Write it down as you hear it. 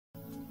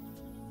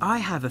I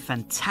have a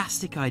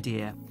fantastic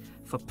idea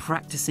for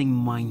practicing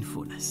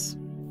mindfulness.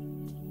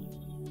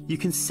 You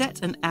can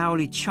set an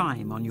hourly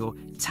chime on your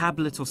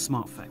tablet or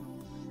smartphone.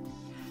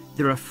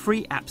 There are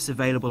free apps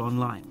available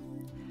online.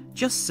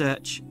 Just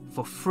search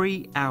for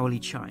free hourly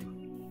chime.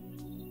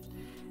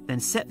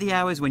 Then set the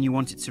hours when you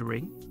want it to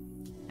ring,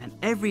 and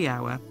every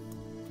hour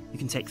you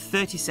can take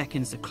 30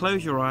 seconds to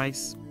close your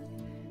eyes,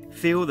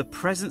 feel the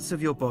presence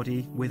of your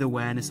body with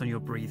awareness on your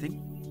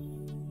breathing,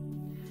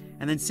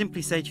 and then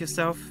simply say to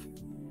yourself,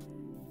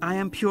 I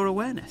am pure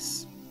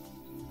awareness.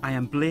 I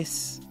am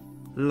bliss,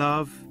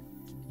 love,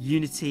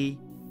 unity,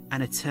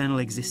 and eternal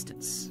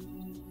existence.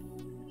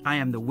 I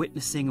am the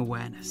witnessing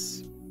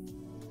awareness.